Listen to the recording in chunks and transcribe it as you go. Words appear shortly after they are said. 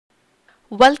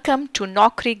Welcome to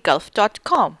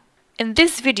Naukrigulf.com. In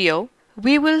this video,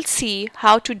 we will see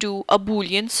how to do a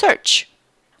Boolean search.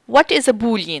 What is a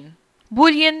Boolean?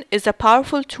 Boolean is a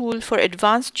powerful tool for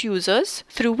advanced users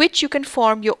through which you can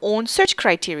form your own search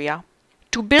criteria.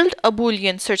 To build a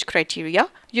Boolean search criteria,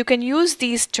 you can use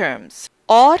these terms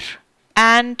or,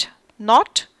 and,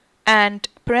 not, and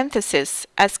parenthesis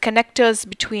as connectors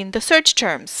between the search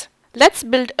terms. Let's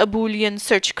build a Boolean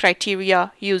search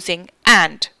criteria using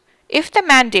and. If the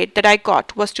mandate that I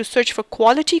got was to search for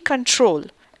quality control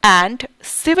and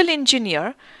civil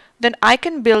engineer, then I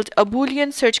can build a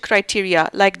Boolean search criteria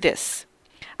like this.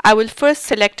 I will first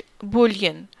select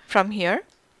Boolean from here,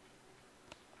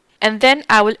 and then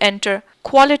I will enter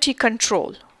quality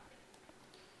control.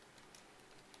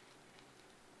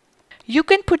 You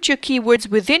can put your keywords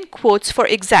within quotes for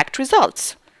exact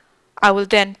results. I will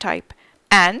then type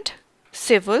and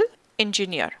civil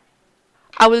engineer.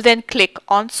 I will then click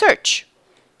on search.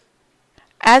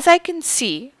 As I can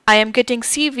see, I am getting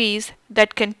CVs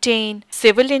that contain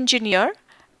civil engineer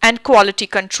and quality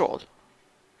control.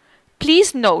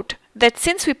 Please note that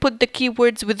since we put the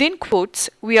keywords within quotes,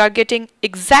 we are getting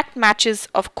exact matches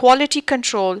of quality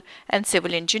control and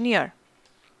civil engineer.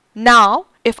 Now,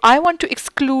 if I want to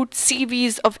exclude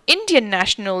CVs of Indian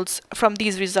nationals from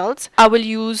these results, I will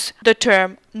use the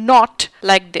term not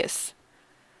like this.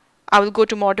 I will go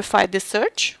to modify this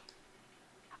search.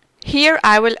 Here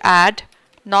I will add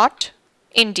not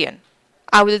Indian.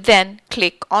 I will then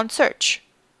click on search.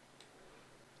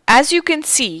 As you can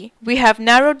see, we have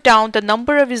narrowed down the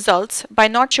number of results by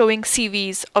not showing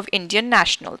CVs of Indian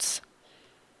nationals.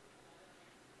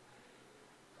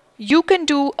 You can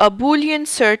do a Boolean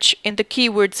search in the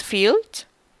keywords field,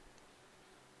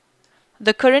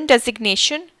 the current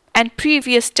designation and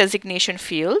previous designation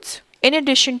fields, in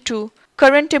addition to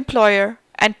current employer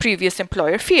and previous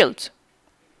employer fields.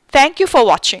 Thank you for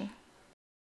watching.